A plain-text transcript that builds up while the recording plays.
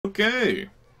Okay,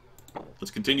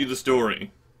 let's continue the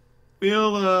story.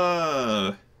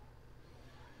 We'll,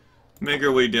 make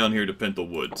our way down here to Pintle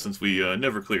Wood, since we,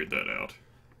 never cleared that out.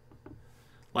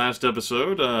 Last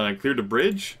episode, I cleared a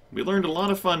bridge. We learned a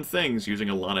lot of fun things using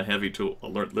a lot of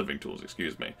living tools,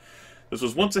 excuse me. This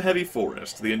was once a heavy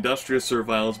forest. The industrious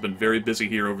servile has been very busy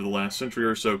here over the last century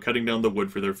or so, cutting down the wood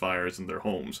for their fires and their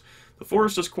homes. The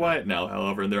forest is quiet now,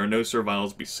 however, and there are no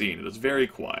serviles to be seen. It is very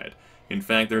quiet. In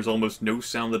fact, there is almost no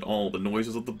sound at all. The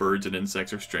noises of the birds and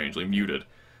insects are strangely muted.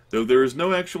 Though there is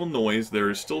no actual noise, there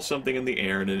is still something in the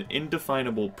air and an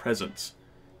indefinable presence.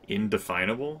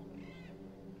 Indefinable?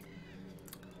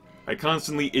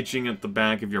 Constantly itching at the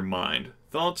back of your mind.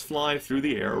 Thoughts fly through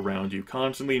the air around you,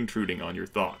 constantly intruding on your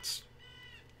thoughts.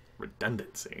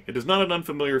 Redundancy. It is not an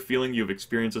unfamiliar feeling. You have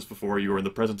experienced this before. You are in the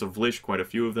presence of Vlish, quite a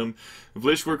few of them.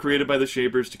 Vlish were created by the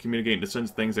Shapers to communicate and to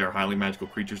sense things. They are highly magical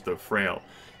creatures, though frail.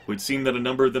 It would seem that a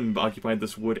number of them occupied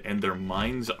this wood, and their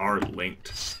minds are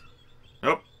linked.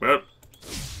 Oh, well.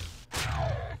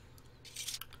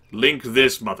 Link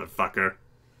this, motherfucker.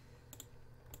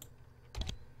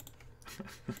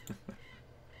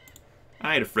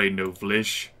 I ain't afraid no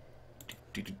Vlish.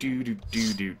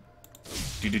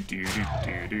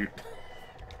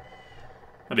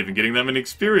 Not even getting that many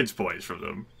experience points from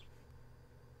them.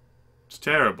 It's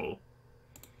terrible.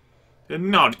 You're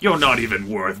not even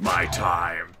worth my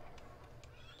time.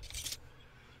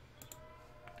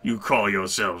 You call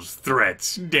yourselves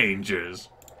threats, dangers.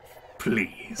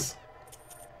 Please.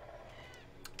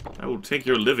 I will take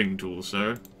your living tool,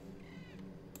 sir.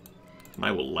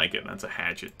 I will like it. That's a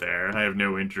hatchet there. I have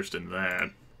no interest in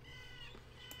that.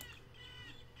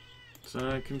 So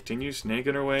I continue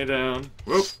snaking our way down.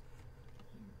 Whoop!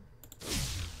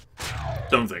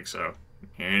 Don't think so.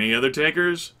 Any other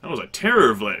takers? That was a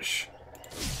terror Vlish.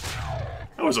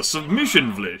 That was a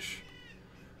submission Vlish.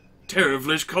 Terror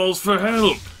Vlish calls for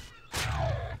help.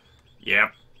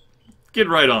 Yep. Get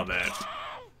right on that.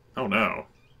 Oh no.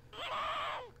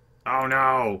 Oh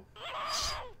no.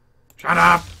 Shut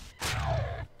up!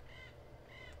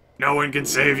 No one can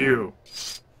save you.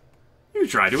 You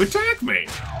tried to attack me.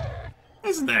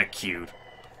 Isn't that cute?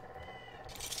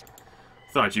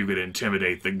 Thought you could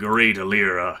intimidate the great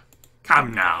Alira.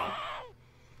 Come now.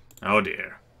 Oh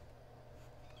dear.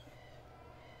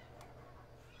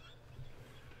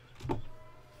 Any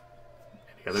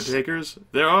other takers?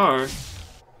 There are.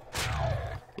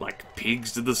 Like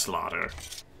pigs to the slaughter.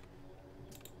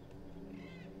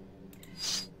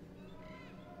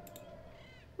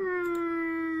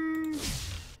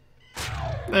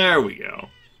 There we go.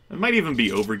 It might even be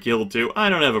overkill, too. I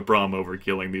don't have a problem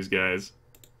overkilling these guys.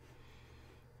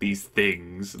 These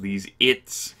things. These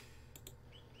its.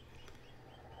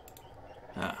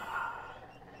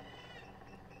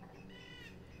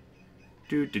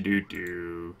 Do.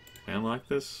 Can I unlock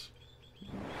this?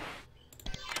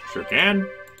 Sure can.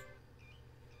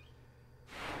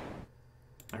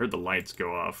 I heard the lights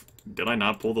go off. Did I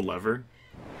not pull the lever?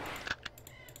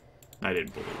 I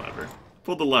didn't pull the lever.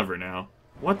 Pull the lever now.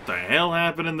 What the hell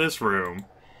happened in this room?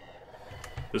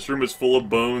 This room is full of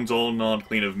bones, all gnawed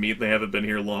clean of meat. They haven't been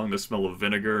here long. The smell of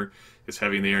vinegar is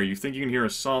heavy in the air. You think you can hear a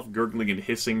soft gurgling and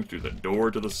hissing through the door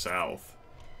to the south.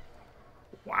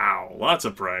 Wow, lots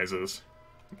of prizes.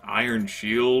 Iron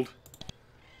shield.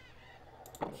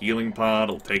 Healing pod,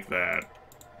 I'll take that.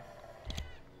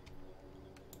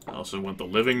 I also want the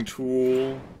living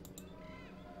tool.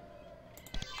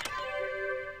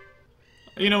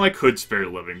 You know, I could spare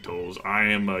living tools. I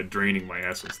am draining my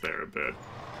essence there a bit.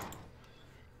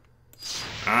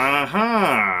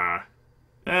 Aha!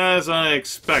 As I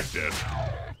expected.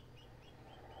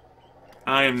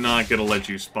 I am not gonna let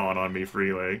you spawn on me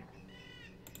freely.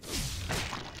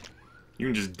 You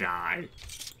can just die.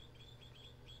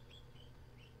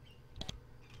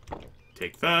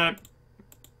 Take that.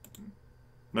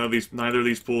 Neither of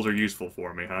these pools are useful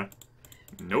for me, huh?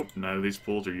 Nope, neither of these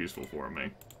pools are useful for me.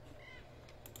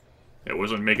 It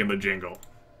wasn't making the jingle.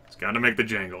 It's gotta make the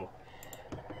jingle.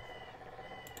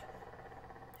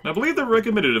 I believe the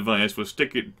recommended advice was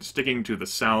sticking to the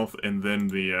south and then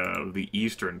the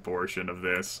eastern portion of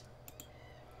this.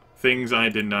 Things I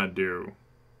did not do.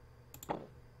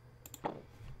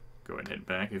 Go ahead and head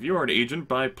back. If you are an agent,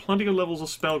 buy plenty of levels of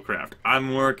spellcraft.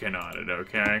 I'm working on it,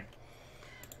 okay?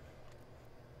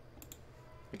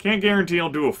 I can't guarantee I'll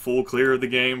do a full clear of the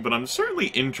game, but I'm certainly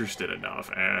interested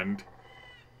enough, and...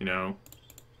 you know,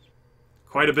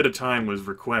 quite a bit of time was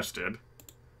requested.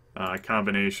 A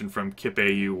combination from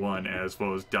KipAU1 as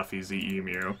well as Duffy the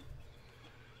Emu.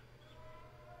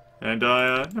 And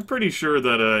I'm pretty sure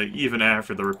that even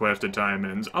after the requested time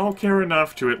ends, I'll care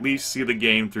enough to at least see the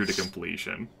game through to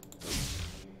completion.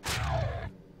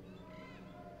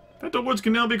 Pintle Woods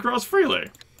can now be crossed freely.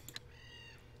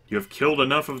 You have killed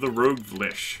enough of the rogue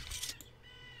Vlish.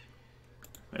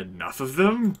 Enough of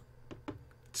them?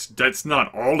 That's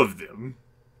not all of them.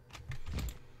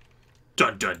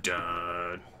 Dun dun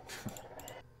dun.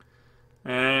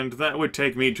 And that would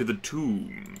take me to the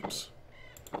tombs,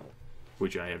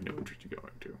 which I have no interest in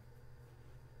going to.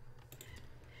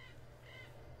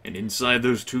 And inside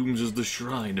those tombs is the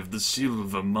shrine of the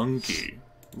Silver Monkey.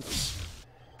 Oops.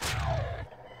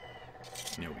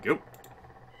 There we go. I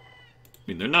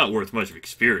mean, they're not worth much of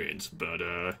experience, but,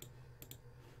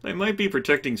 they might be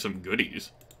protecting some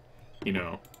goodies. You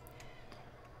know.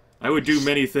 I would do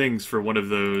many things for one of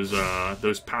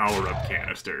those power-up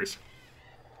canisters.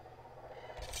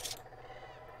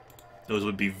 Those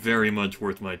would be very much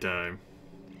worth my time,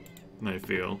 I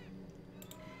feel.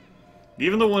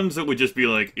 Even the ones that would just be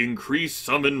like, increase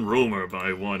summon roamer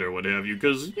by 1 or what have you,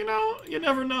 because, you know, you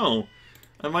never know.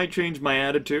 I might change my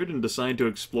attitude and decide to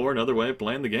explore another way of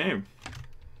playing the game.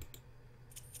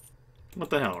 What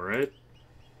the hell, right?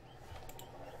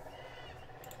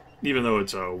 Even though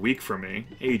it's weak for me,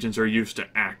 agents are used to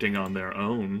acting on their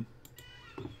own.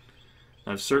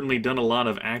 I've certainly done a lot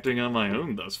of acting on my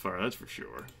own thus far, that's for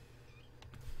sure.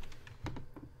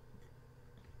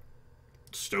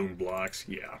 Stone blocks,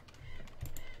 yeah.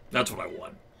 That's what I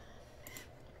want.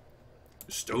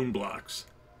 Stone blocks.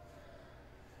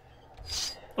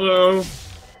 Hello.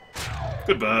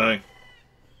 Goodbye.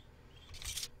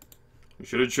 You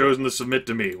should have chosen to submit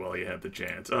to me while you had the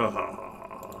chance. Oh,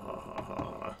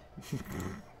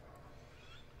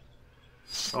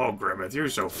 oh, Grimith, you're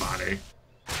so funny.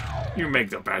 You make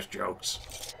the best jokes.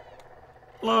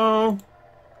 Hello.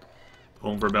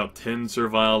 Home for about 10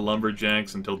 servile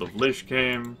lumberjacks until the Vlish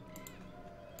came.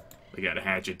 They got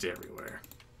hatchets everywhere.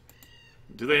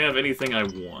 Do they have anything I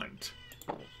want?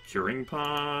 Curing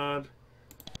pod.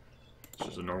 It's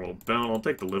just a normal bell. I'll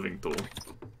take the living tool.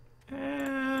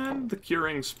 And the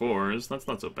curing spores. That's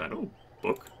not so bad. Oh,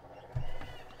 book.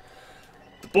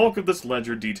 The bulk of this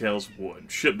ledger details wood.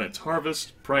 Shipments,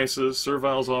 harvest, prices.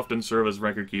 Serviles often serve as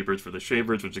record keepers for the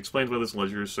shavers, which explains why this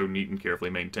ledger is so neat and carefully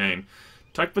maintained.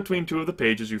 Tucked between 2 of the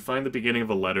pages, you find the beginning of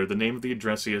a letter. The name of the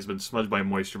addressee has been smudged by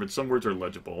moisture, but some words are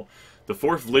legible. The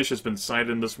 4th Vlish has been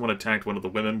sighted, and this one attacked one of the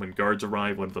women. When guards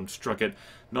arrived, one of them struck it.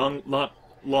 Not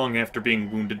long after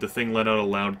being wounded, the thing let out a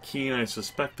loud keen. I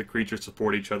suspect the creatures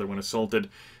support each other when assaulted.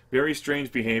 Very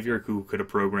strange behavior. Who could have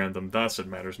programmed them? Thus, it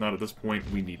matters not at this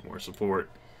point. We need more support.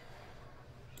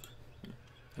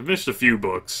 I've missed a few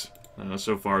books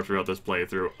so far throughout this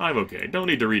playthrough. I'm okay. Don't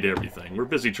need to read everything. We're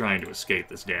busy trying to escape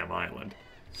this damn island.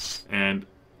 And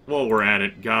while we're at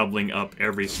it, gobbling up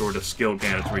every sort of skill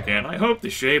candidates we can. I hope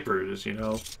the Shapers, you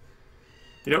know,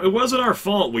 it wasn't our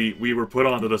fault we were put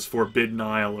onto this Forbidden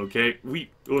Isle, okay? It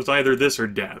was either this or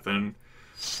death, and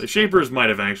the Shapers might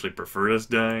have actually preferred us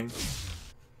dying.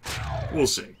 We'll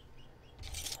see.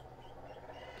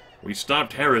 We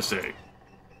stopped heresy.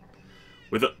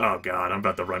 Oh god, I'm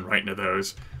about to run right into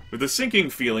those. With a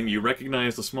sinking feeling, you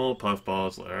recognize the small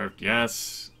puffballs left.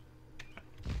 Yes,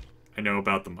 I know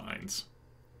about the mines.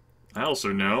 I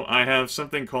also know I have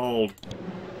something called...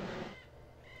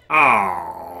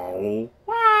 Oh,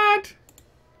 what?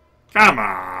 Come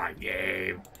on,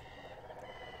 game.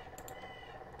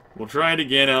 We'll try it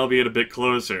again, albeit a bit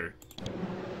closer.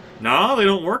 No, they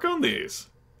don't work on these.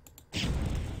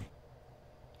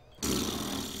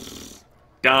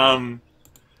 Dumb.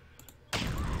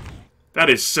 That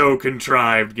is so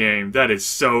contrived, game. That is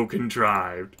so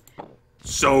contrived.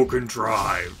 So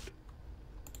contrived.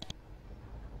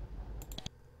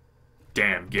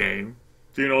 Damn game.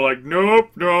 You know, like,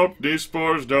 nope, these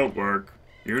spores don't work.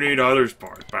 You need other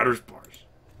spores, better spores.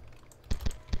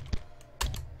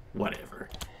 Whatever.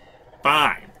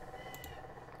 Fine.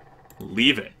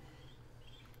 Leave it.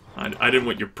 I didn't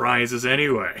want your prizes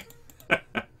anyway.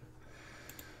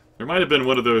 There might have been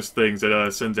one of those things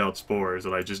that sends out spores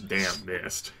that I just damn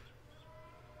missed.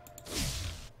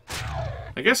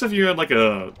 I guess if you had, like,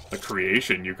 a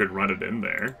creation, you could run it in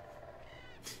there.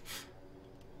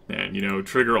 And, you know,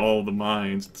 trigger all the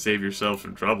mines and save yourself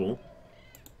some trouble.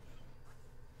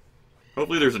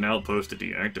 Hopefully there's an outpost to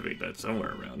deactivate that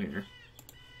somewhere around here.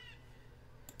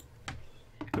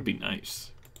 That'd be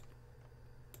nice.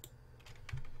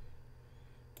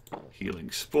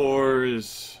 Healing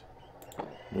spores.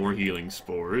 More healing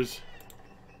spores.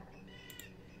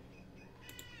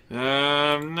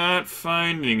 I'm not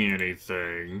finding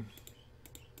anything.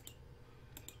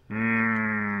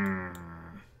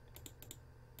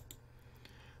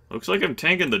 Looks like I'm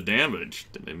tanking the damage.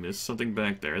 Did I miss something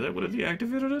back there that would have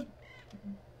deactivated it?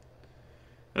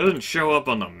 It doesn't show up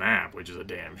on the map, which is a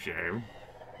damn shame.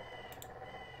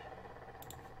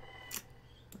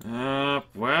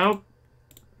 Well...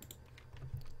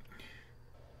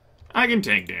 I can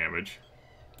take damage.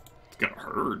 It's gonna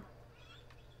hurt.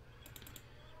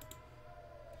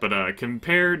 But,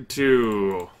 compared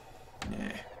to...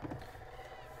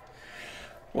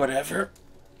 whatever.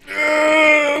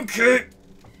 Okay.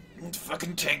 Let's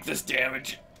fucking take this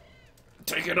damage.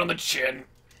 Take it on the chin.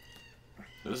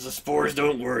 Because the spores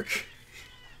don't work.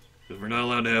 Because we're not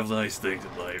allowed to have nice things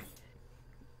in life.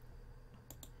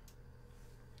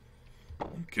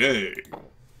 Okay.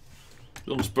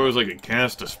 Don't suppose I can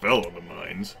cast a spell on the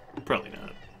mines. Probably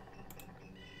not.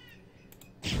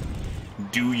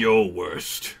 Do your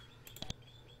worst.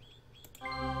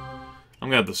 I'm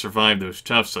gonna have to survive those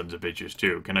tough sons of bitches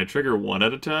too. Can I trigger one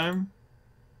at a time?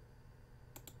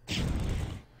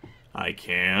 I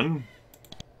can.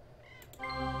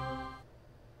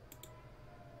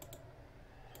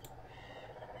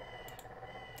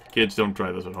 Kids, don't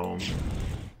try this at home.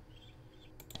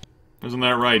 Isn't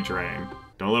that right, Train?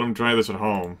 Don't let them try this at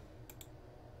home.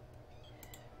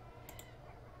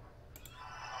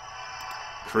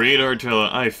 Create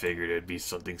Artilla. I figured it'd be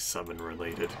something summon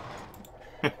related.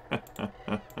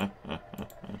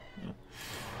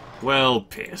 Well,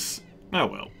 piss. Oh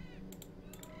well.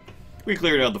 We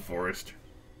cleared out the forest.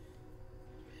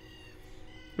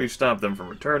 We've stopped them from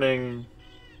returning.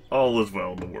 All is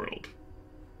well in the world.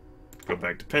 Go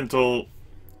back to Pintle.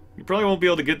 You probably won't be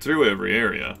able to get through every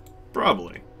area.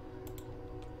 Probably.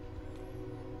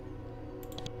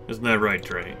 Isn't that right,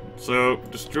 Train? So,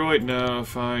 destroy it now,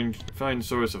 find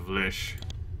source of Lish.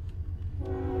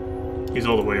 He's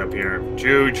all the way up here.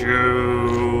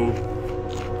 Choo-choo!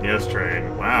 Yes,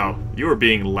 Train. Wow, you are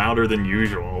being louder than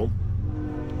usual.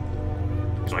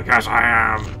 He's like, yes, I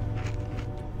am!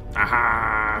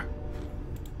 Aha!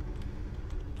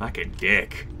 Like a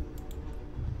dick.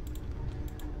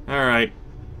 Alright.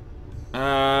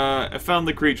 I found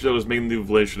the creature that was making the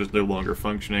Vlish that is no longer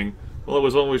functioning. Well, I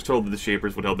was always told that the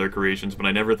Shapers would help their creations, but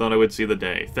I never thought I would see the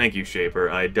day. Thank you, Shaper.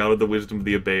 I doubted the wisdom of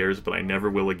the Obeyers, but I never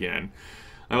will again.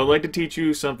 I would like to teach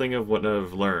you something of what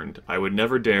I've learned. I would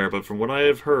never dare, but from what I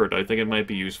have heard, I think it might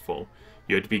be useful.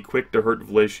 You have to be quick to hurt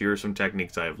Vlish. Here are some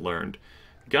techniques I have learned.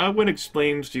 Godwin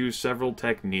explains to you several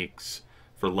techniques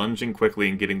for lunging quickly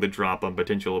and getting the drop on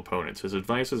potential opponents. His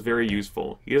advice is very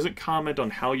useful. He doesn't comment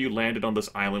on how you landed on this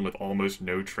island with almost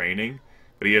no training,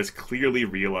 but he has clearly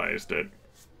realized it.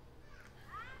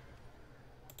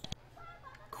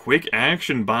 Quick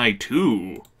action by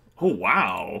 2. Oh,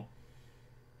 wow.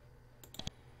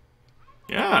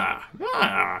 Yeah.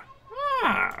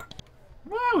 That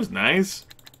was nice.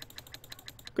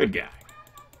 Good guy.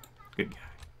 Good guy.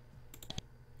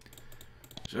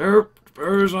 So,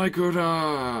 suppose I could,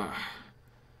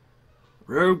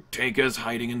 rogue takers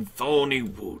hiding in thorny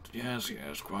wood. Yes,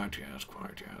 quite.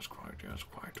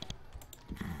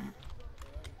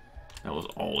 That was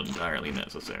all entirely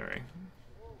necessary.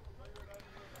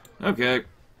 Okay,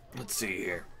 let's see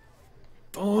here.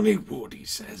 Thorny wood, he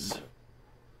says.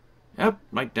 Yep,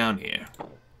 right down here.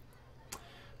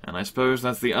 And I suppose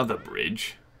that's the other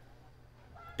bridge.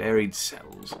 Buried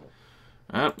cells.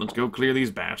 Well, let's go clear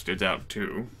these bastards out,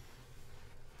 too.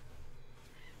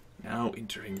 Now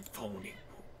entering Thorny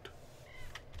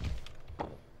Wood.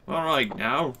 Alright,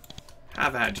 now.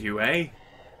 Have at you, eh?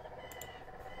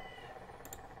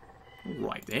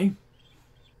 Right, eh?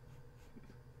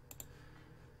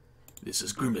 This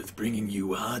is Grimith bringing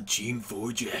you our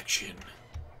Geneforge action.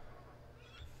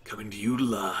 Coming to you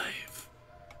live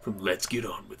from Let's Get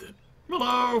On With It.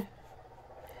 Hello!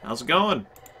 How's it going?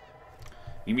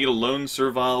 You meet a lone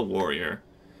servile warrior,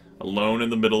 alone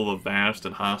in the middle of a vast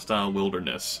and hostile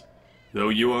wilderness. Though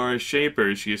you are a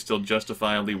Shaper, she is still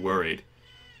justifiably worried.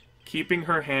 Keeping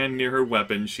her hand near her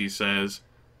weapon, she says,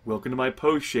 "Welcome to my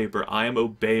post, Shaper. I am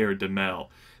Obeyer Demel.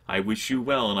 I wish you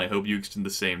well, and I hope you extend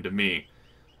the same to me."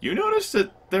 You notice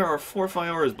that there are 4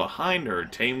 followers behind her,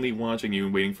 tamely watching you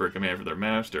and waiting for a command from their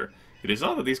master. It is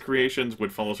odd that these creations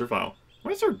would follow her file.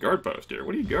 Why is there a guard post here?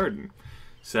 What are you guarding?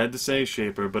 Sad to say,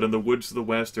 Shaper, but in the woods to the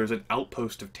west there is an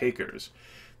outpost of takers.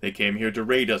 They came here to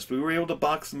raid us, but we were able to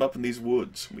box them up in these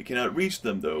woods. We cannot reach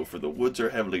them, though, for the woods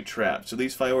are heavily trapped, so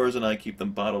these followers and I keep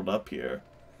them bottled up here,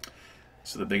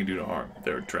 so that they can do no harm.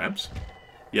 There are traps?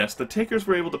 Yes, the takers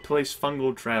were able to place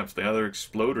fungal traps. They either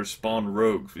explode or spawn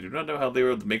rogues. We do not know how they were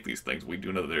able to make these things, but we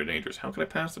do know that they're dangerous. How can I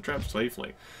pass the traps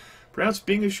safely? Perhaps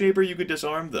being a Shaper, you could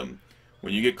disarm them.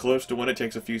 When you get close to one, it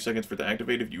takes a few seconds for it to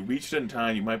activate. If you reach it in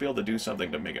time, you might be able to do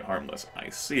something to make it harmless. I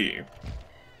see.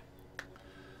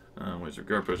 Where's your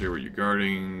guard post here? Where you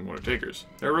guarding? What are takers?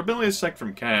 They're a rebellious sect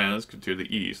from Kaz, to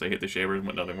the east. They hate the Shapers,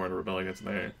 but nothing more to rebel against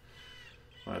there.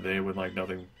 Why, they would like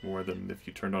nothing more than if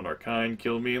you turned on our kind,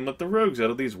 killed me, and let the rogues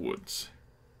out of these woods.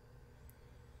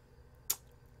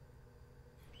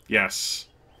 Yes.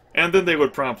 And then they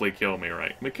would promptly kill me,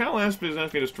 right? Mikhail asked me to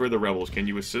destroy the rebels. Can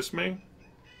you assist me?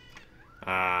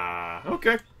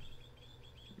 Okay.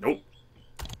 Nope.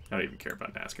 I don't even care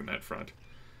about asking that front.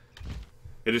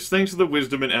 It is thanks to the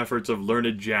wisdom and efforts of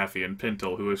learned Jaffe and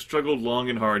Pintle, who has struggled long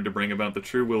and hard to bring about the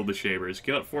true will of the Shavers. He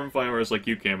cannot form followers like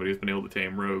you can, but he's been able to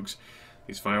tame rogues.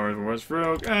 These followers were once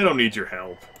rogue. I don't need your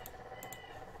help.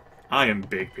 I am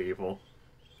big, people.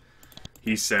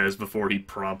 He says before he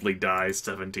promptly dies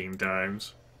 17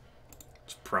 times.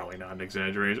 It's probably not an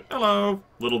exaggeration. Hello,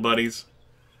 little buddies.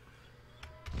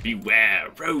 Beware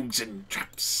rogues and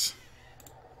traps.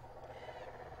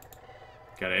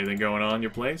 Got anything going on in your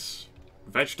place?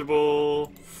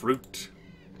 Vegetable, fruit.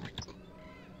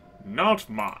 Not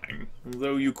mine,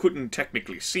 though you couldn't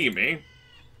technically see me.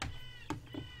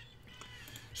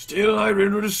 Still, I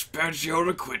will dispatch your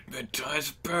equipment, I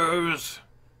suppose.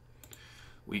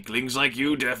 Weaklings like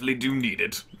you definitely do need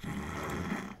it.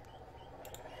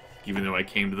 Even though I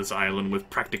came to this island with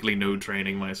practically no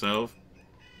training myself.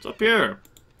 What's up here?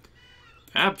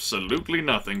 Absolutely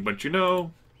nothing, but you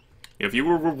know, if you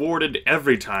were rewarded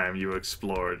every time you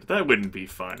explored, that wouldn't be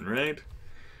fun, right?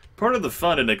 Part of the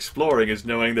fun in exploring is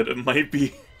knowing that it might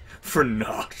be for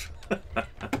naught.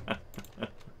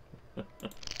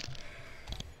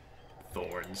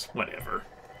 Thorns, whatever.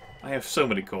 I have so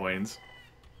many coins.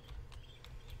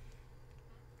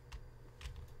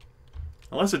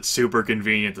 Unless it's super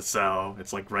convenient to sell,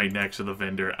 it's like right next to the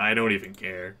vendor, I don't even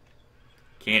care.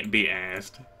 Can't be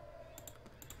asked.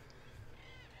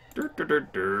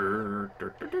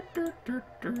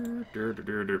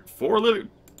 Four living...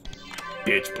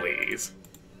 Bitch, please.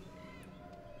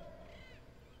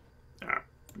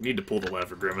 Need to pull the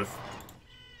lever, Grimith.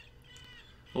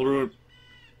 Hold on.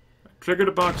 Triggered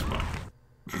a box mod.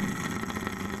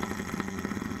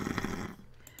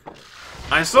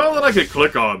 I saw that I could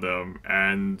click on them,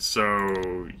 and so,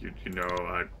 you know,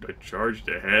 I charged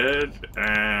ahead,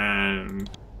 and...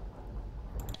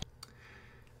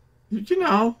 You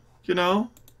know.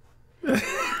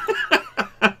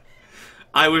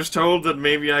 I was told that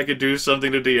maybe I could do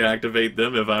something to deactivate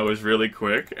them if I was really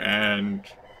quick, and...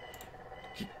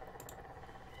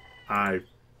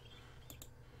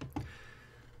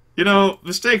 You know,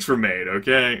 mistakes were made,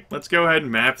 okay? Let's go ahead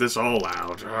and map this all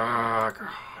out. Oh,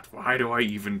 God, why do I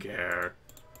even care?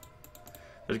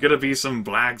 There's gonna be some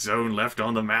black zone left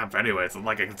on the map anyway, it's not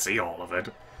like I can see all of it.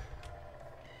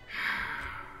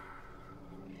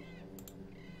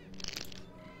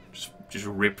 Just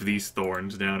rip these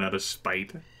thorns down out of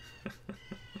spite.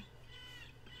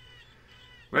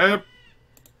 Well,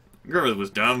 Grimith was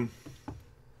dumb.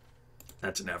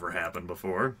 That's never happened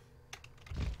before.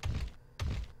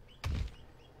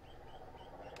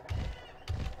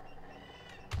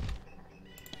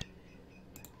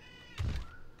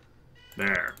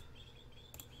 There.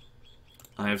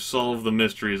 I have solved the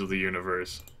mysteries of the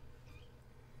universe.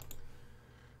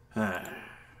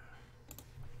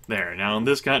 There. Now, in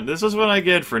this is what I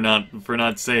get for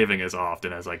not saving as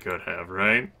often as I could have,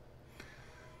 right?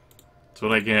 That's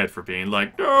what I get for being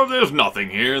like, oh, there's nothing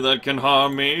here that can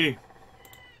harm me.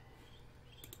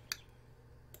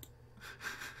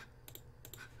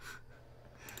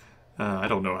 I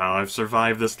don't know how I've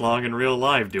survived this long in real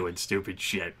life doing stupid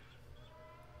shit.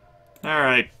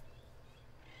 Alright.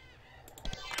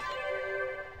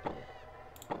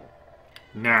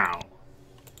 Now.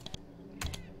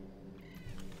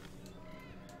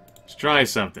 Let's try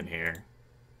something here.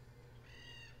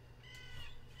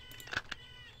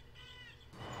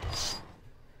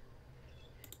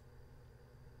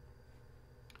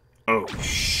 Oh,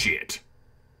 shit.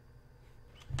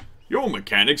 Your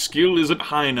mechanic skill isn't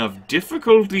high enough.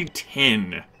 Difficulty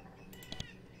 10.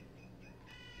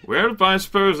 Well, I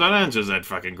suppose that answers that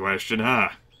fucking question, huh?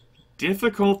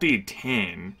 Difficulty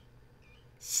 10?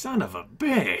 Son of a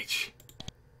bitch.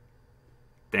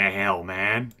 The hell,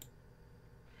 man?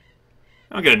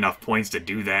 I don't get enough points to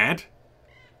do that.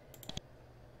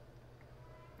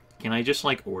 Can I just,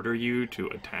 like, order you to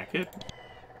attack it?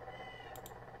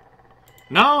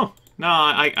 No! No,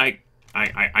 I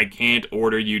can't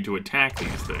order you to attack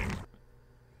these things.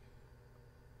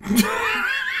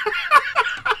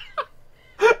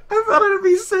 I thought I'd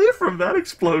be safe from that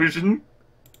explosion.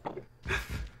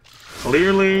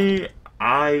 Clearly,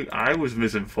 I was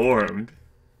misinformed.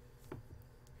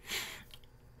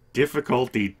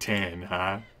 Difficulty 10,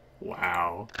 huh?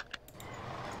 Wow.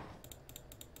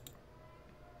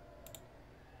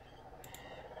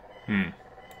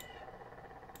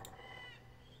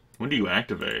 When do you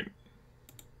activate?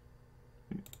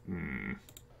 I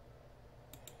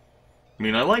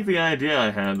mean, I like the idea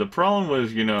I had. The problem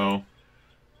was, you know,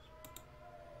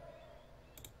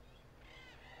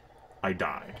 I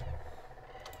died.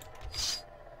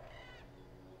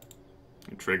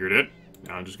 I triggered it.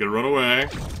 Now I'm just gonna run away.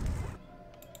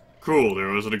 Cool, there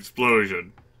was an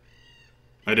explosion.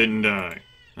 I didn't die.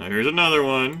 Now here's another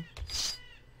one.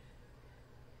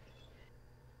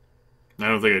 I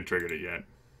don't think I triggered it yet.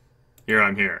 Here,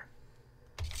 I'm here.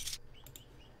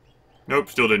 Nope,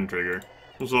 still didn't trigger.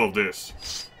 We'll solve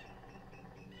this.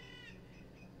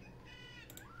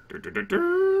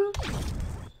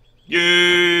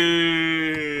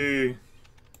 Yay!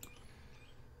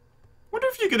 Wonder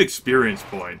if you get experience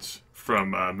points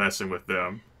from messing with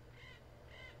them.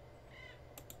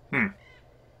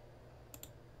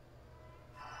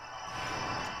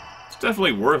 It's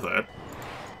definitely worth it.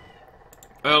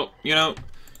 Well, you know,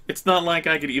 it's not like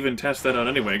I could even test that out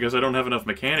anyway, because I don't have enough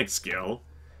mechanic skill.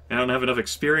 And I don't have enough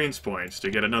experience points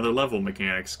to get another level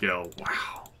mechanic skill.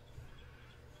 Wow.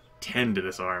 10 to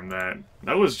disarm that.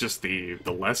 That was just the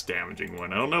less damaging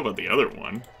one. I don't know about the other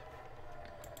one.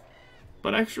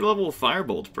 But extra level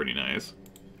Firebolt's pretty nice.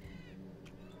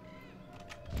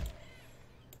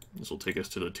 This will take us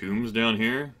to the tombs down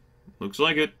here. Looks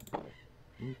like it.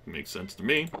 Makes sense to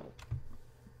me.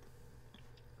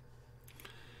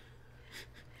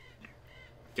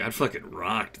 Got fucking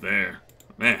rocked there.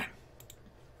 Man.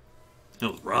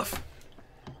 That was rough.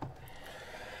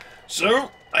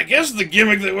 So, I guess the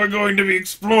gimmick that we're going to be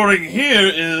exploring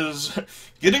here is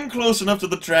getting close enough to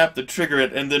the trap to trigger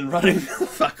it and then running the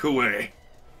fuck away.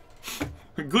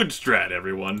 Good strat,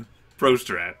 everyone. Pro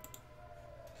strat.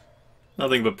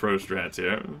 Nothing but pro strats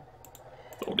here.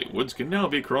 Thorny woods can now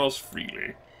be crossed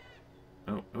freely.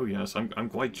 Oh yes, I'm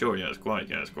quite sure. Yes,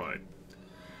 quite.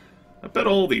 I bet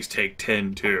all these take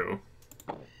 10 too.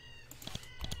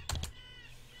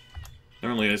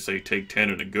 Normally I say take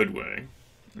 10 in a good way.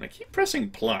 And I keep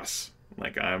pressing plus.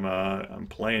 Like I'm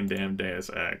playing damn Deus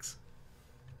Ex.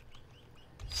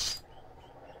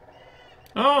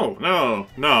 Oh, no.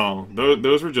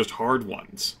 Those were just hard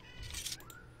ones.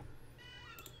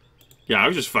 Yeah, I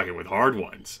was just fucking with hard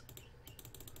ones.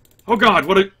 Oh god,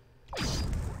 what a...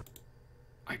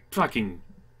 I fucking...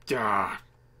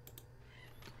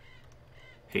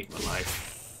 hate my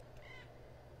life.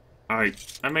 I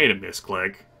made a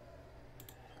misclick.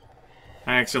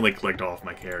 I accidentally clicked off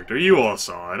my character. You all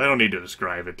saw it. I don't need to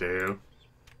describe it to you.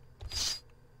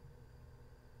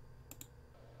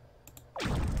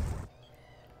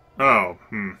 Oh,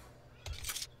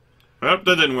 Well, that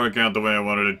didn't work out the way I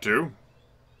wanted it to.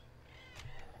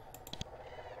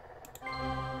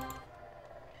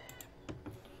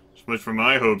 So much for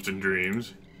my hopes and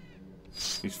dreams.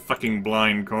 These fucking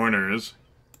blind corners.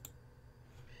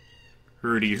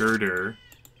 Herdy-herder.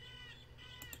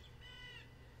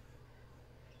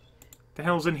 The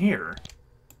hell's in here?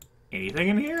 Anything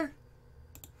in here?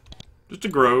 Just a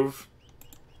grove.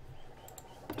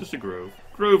 Just a grove.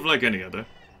 Grove like any other.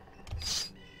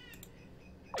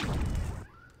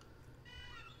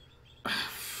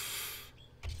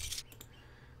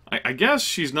 I guess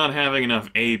she's not having enough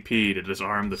AP to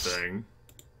disarm the thing.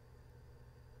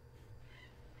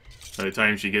 By the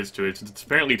time she gets to it, since it's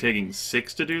apparently taking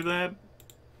 6 to do that.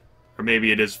 Or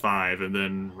maybe it is 5, and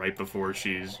then right before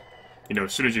she's... You know,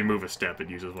 as soon as you move a step, it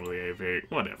uses one of the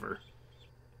AP. Whatever.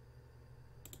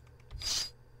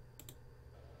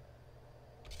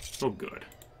 Oh, good.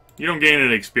 You don't gain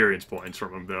any experience points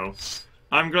from him, though.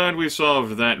 I'm glad we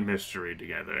solved that mystery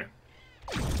together.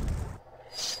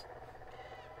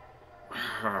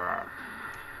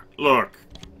 Look.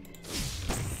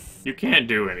 You can't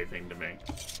do anything to me.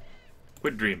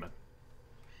 Quit dreaming.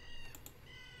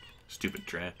 Stupid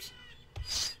traps.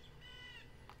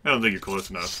 I don't think you're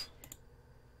close enough.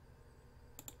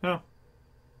 No.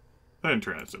 That didn't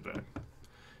turn out so bad.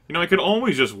 You know, I could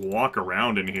always just walk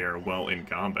around in here while in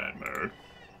combat mode.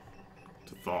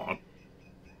 It's a thought.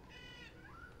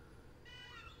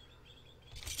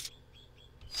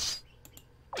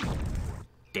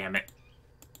 Damn it.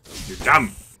 You're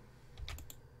dumb!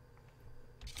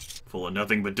 Full of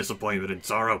nothing but disappointment and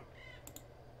sorrow.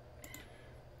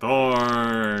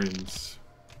 Thorns!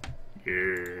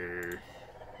 Yeah.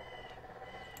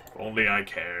 If only I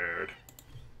cared.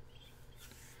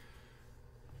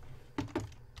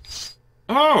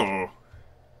 Oh!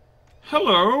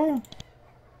 Hello!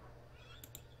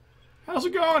 How's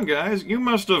it going, guys? You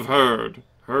must have heard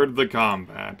the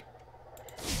combat.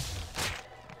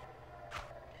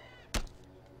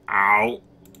 Ow.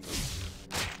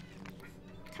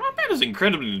 Combat is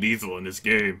incredibly lethal in this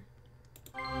game.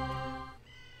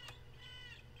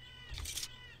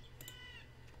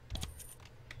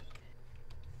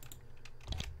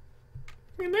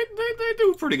 I mean, they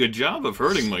do a pretty good job of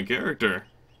hurting my character.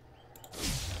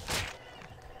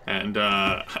 And,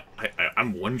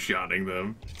 I'm one-shotting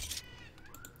them.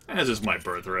 As is my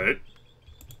birthright.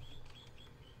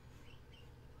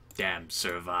 Damn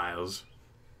serviles.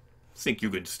 Think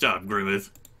you can stop, Grimith?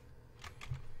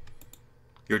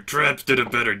 Your traps did a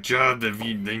better job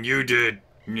than you did.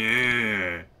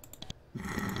 Yeah.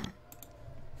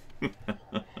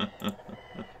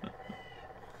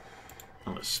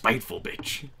 I'm a spiteful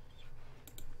bitch.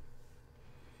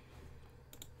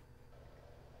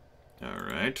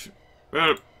 Alright.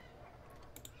 Well,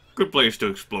 good place to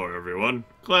explore, everyone.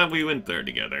 Glad we went there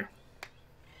together.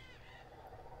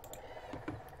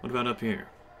 What about up here?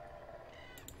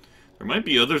 There might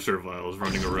be other serviles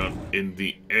running around in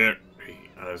the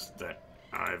areas that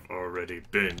I've already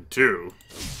been to.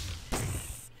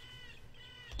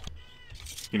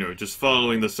 You know, just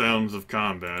following the sounds of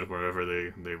combat wherever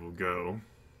they will go.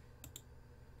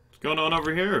 What's going on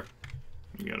over here?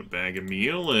 You got a bag of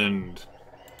meal and...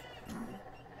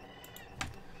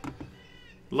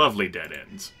 lovely dead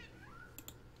ends.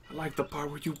 I like the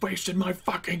part where you wasted my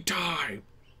fucking time!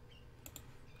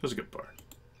 That's a good part.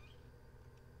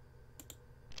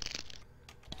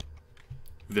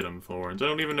 Venom thorns. I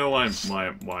don't even know why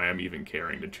I'm even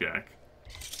caring to check.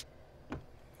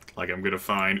 Like, I'm gonna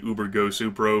find Uber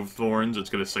Gosu Prove thorns. It's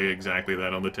gonna say exactly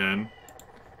that on the 10.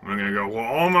 I'm gonna go,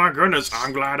 well, oh my goodness,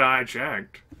 I'm glad I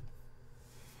checked.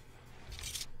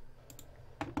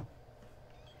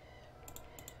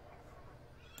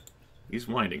 These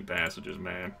winding passages,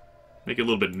 man. Make you a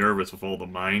little bit nervous with all the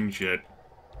mine shit.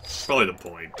 Probably the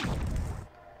point.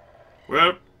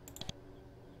 Well,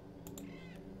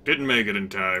 didn't make it in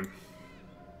time.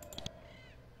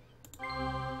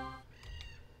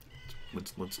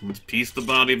 Let's piece the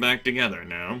body back together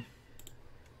now.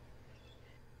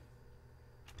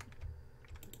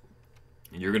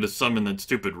 And you're gonna summon that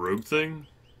stupid rogue thing?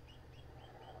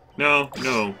 No.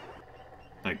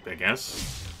 I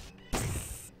guess.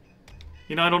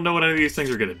 You know, I don't know what any of these things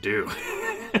are gonna do.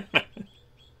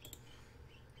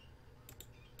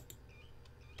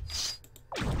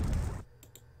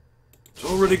 It's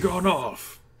already gone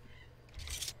off.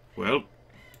 Well,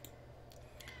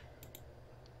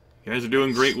 you guys are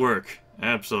doing great work.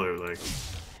 Absolutely.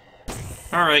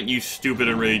 Alright, you stupid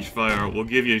enraged fire. We'll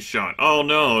give you a shot. Oh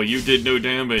no, you did no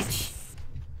damage.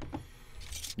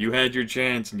 You had your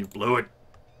chance and you blew it.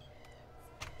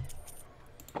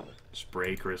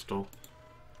 Spray crystal.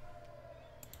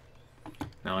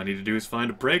 Now all I need to do is find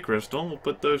a prey crystal. We'll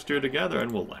put those two together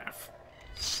and we'll laugh.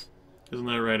 Isn't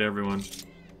that right, everyone?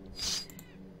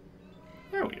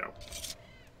 There we go.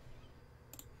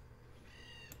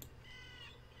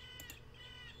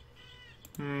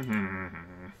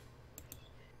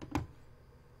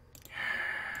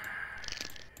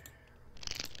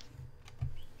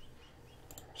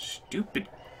 Stupid.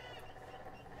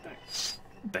 What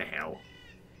the hell?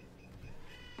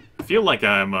 I feel like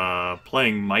I'm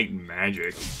playing Might and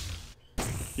Magic.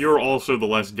 You're also the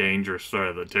less dangerous side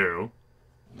of the two.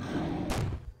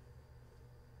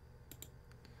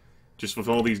 Just with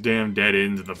all these damn dead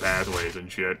ends in the pathways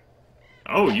and shit.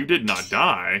 Oh, you did not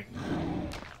die.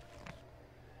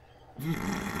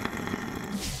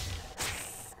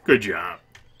 Good job.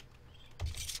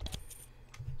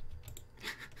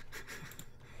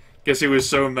 Guess he was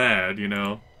so mad, you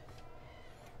know.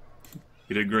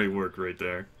 He did great work right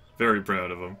there. Very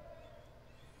proud of him.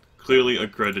 Clearly a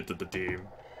credit to the team.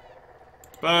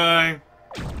 Bye!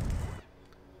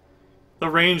 The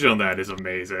range on that is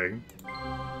amazing.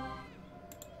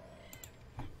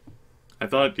 I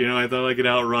thought I could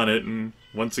outrun it, and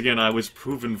once again I was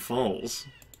proven false.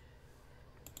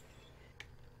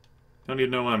 Don't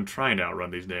even know why I'm trying to outrun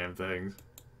these damn things.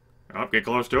 Oh, get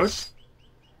close to it.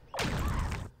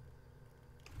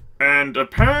 And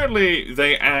apparently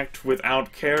they act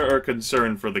without care or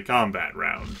concern for the combat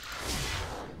round.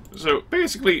 So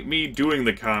basically, me doing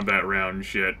the combat round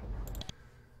shit,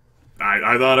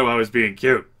 I thought I was being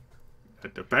cute.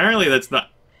 But apparently that's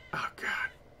not... Oh, God.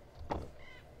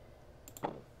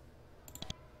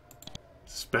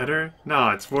 Is this better?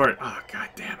 No, it's worse. Oh, God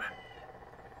damn it.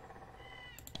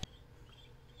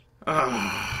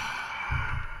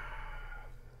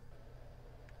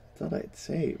 Thought I'd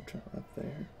saved up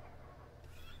there.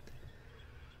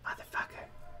 Motherfucker.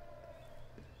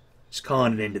 Just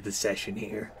calling it into the session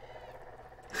here.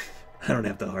 I don't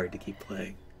have the heart to keep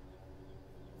playing.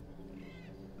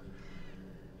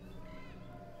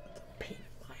 What a pain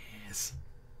in my ass.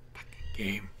 Fucking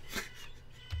game.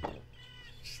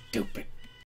 Stupid.